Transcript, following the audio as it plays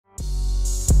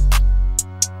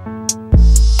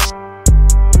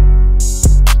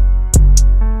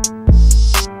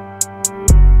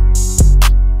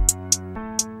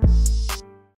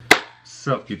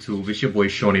YouTube? It's your boy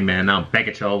Shorty, man. I'm back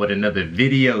at y'all with another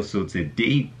video. So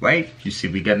today, right, you see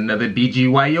we got another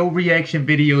BGYO reaction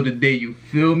video today, you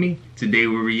feel me? Today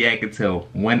we're reacting to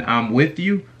When I'm With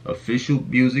You official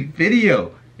music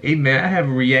video. Hey man, I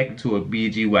haven't reacted to a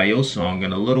BGYO song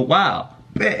in a little while.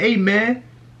 But hey man,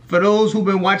 for those who've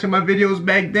been watching my videos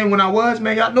back then when I was,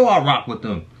 man, y'all know I rock with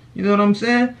them. You know what I'm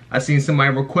saying? I seen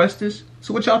somebody request this,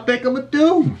 so what y'all think I'ma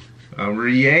do? I'ma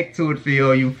react to it for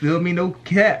y'all, you feel me? No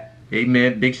cap. Hey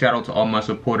man, big shout out to all my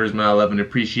supporters, man. I love and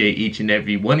appreciate each and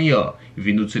every one of y'all. If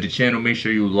you're new to the channel, make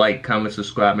sure you like, comment,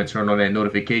 subscribe, and turn on that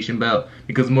notification bell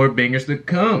because more bangers to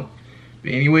come.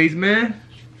 But anyways, man,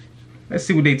 let's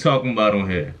see what they talking about on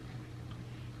here.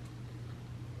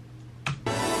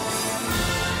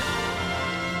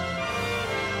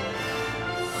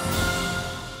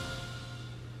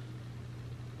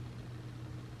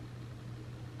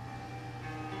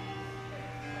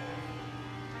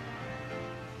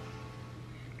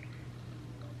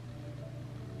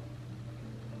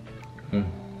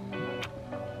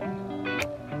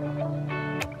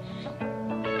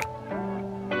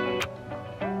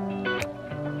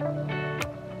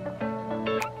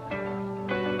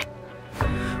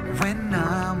 When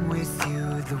I'm with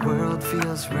you, the world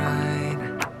feels right.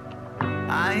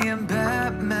 I am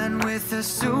Batman with a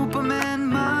Superman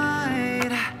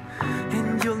might,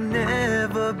 and you'll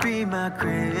never be my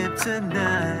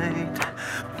kryptonite.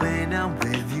 When I'm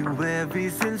with you,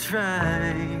 everything's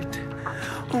right.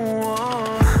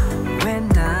 Whoa.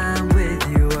 When I'm with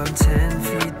you, I'm 10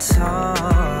 feet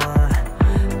tall.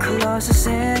 Colossus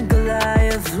and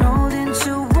Goliath rolled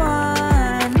into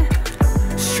one.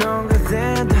 Stronger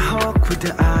than the Hulk with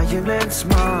the Iron Man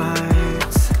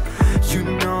smarts. You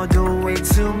know the way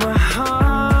to my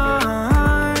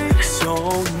heart.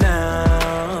 So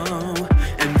now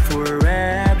and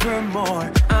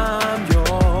forevermore, I'm yours.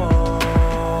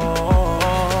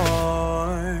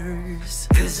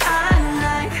 'Cause I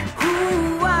like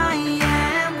who I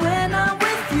am when I'm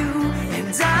with you,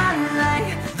 and I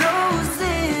like those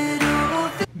little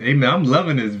things. Hey man, I'm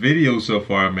loving this video so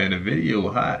far, man. The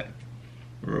video hot.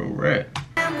 Real rap.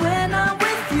 When I'm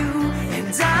with you,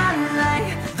 and I like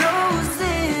those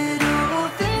little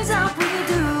things that we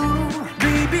do.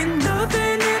 Baby,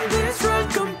 nothing in this world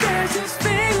compares, this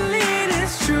feeling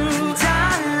is true. I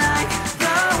like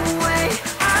the way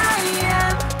I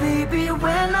am, baby,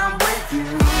 when I'm with you.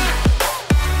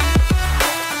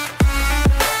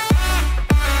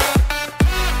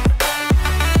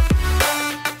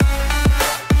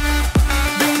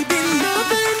 Baby,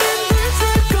 nothing in this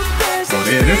world compares. Oh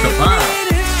yeah, this a vibe.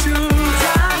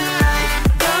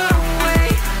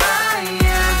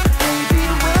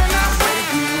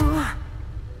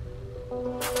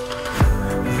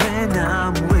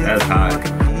 That's high. I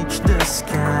can reach the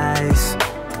skies.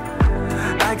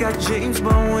 I got James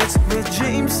Bond with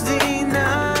James Dean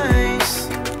eyes,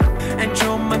 and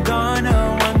you're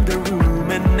Madonna, Wonder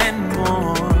Woman, and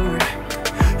more.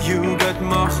 You got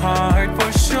my heart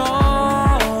for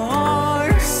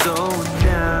sure. So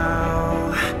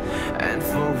now and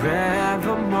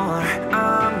forevermore,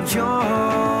 I'm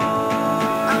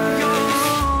yours. I'm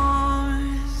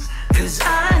yours. 'Cause I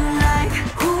like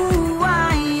who I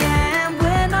am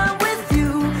when I'm with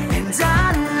you, and I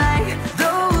like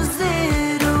those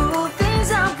little things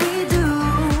that we do.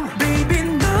 Baby,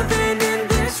 nothing in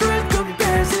this world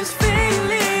compares, this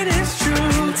feeling is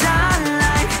true. I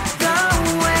like the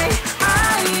way I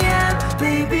am,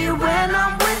 baby, when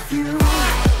I'm with you.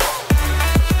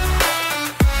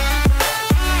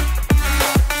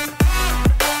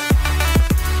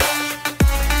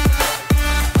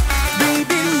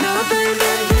 Baby, nothing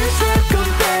in this world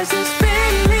compares, this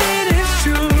feeling is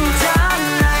true. I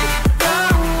like the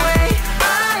way I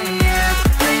am,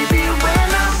 baby, when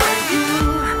I'm with you.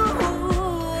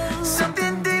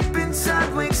 Something deep inside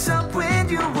wakes up when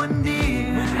you are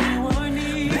near.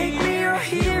 Make me your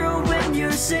hero when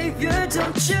you're savior,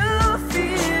 don't you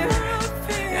fear.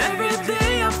 Every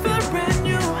day I feel brand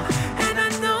new, and I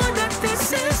know that this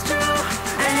is true.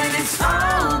 And it's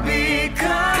all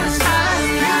because I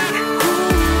like who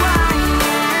I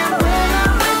am when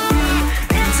I'm with you,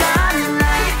 and I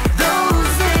like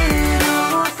those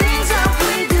little things that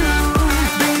we do.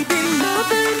 Baby,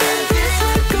 nothing in this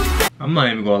world compares. I'm not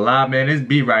even gonna lie, man. This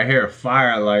beat right here,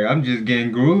 fire. Like, I'm just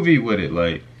getting groovy with it.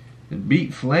 Like, the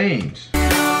beat flames.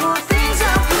 Little things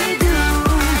that we do.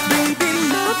 Baby,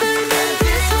 nothing in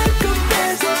this world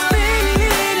compares, this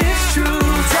feeling is true.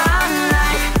 I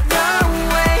like the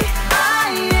way I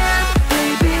am,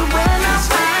 baby, when I'm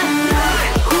with you.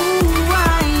 Who I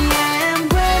am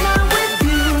when I'm with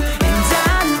you, and I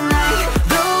like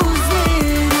those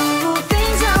little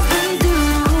things that we do.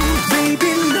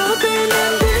 Baby,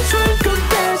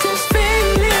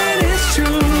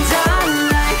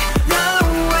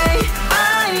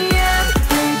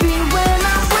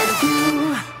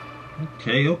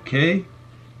 Okay.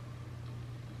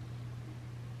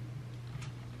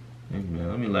 Hey man,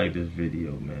 let me like this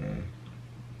video, man.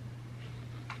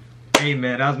 Hey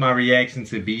man, that was my reaction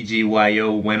to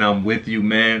BGYO, When I'm With You,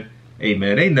 man. Hey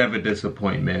man, they never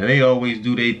disappoint, man. They always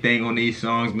do their thing on these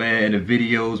songs, man, and the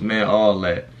videos, man, all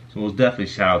that. So it's definitely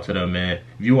shout out to them, man.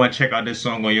 If you want to check out this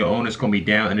song on your own, it's going to be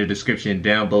down in the description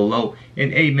down below.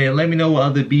 And hey man, let me know what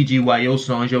other BGYO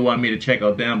songs you want me to check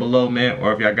out down below, man.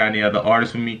 Or if y'all got any other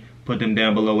artists for me, put them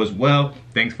down below as well.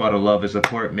 Thanks for all the love and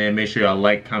support, man. Make sure y'all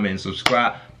like, comment, and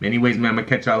subscribe. Anyways, man, I'm going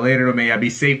to catch y'all later. May y'all be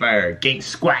safe out here. Gang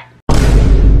squat.